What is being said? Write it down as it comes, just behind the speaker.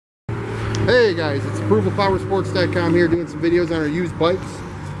Hey guys, it's ApprovalPowersports.com here doing some videos on our used bikes.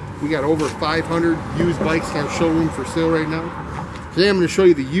 We got over 500 used bikes in our showroom for sale right now. Today I'm going to show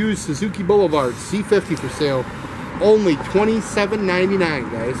you the used Suzuki Boulevard C50 for sale. Only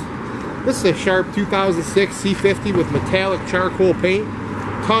 $27.99, guys. This is a sharp 2006 C50 with metallic charcoal paint.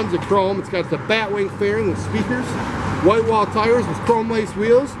 Tons of chrome. It's got the Batwing fairing with speakers, white wall tires with chrome lace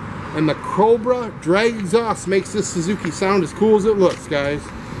wheels, and the Cobra drag exhaust makes this Suzuki sound as cool as it looks, guys.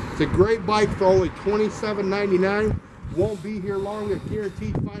 It's a great bike for only $27.99. Won't be here long with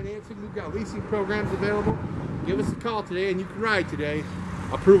guaranteed financing. We've got leasing programs available. Give us a call today and you can ride today.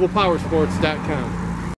 ApprovalPowersports.com.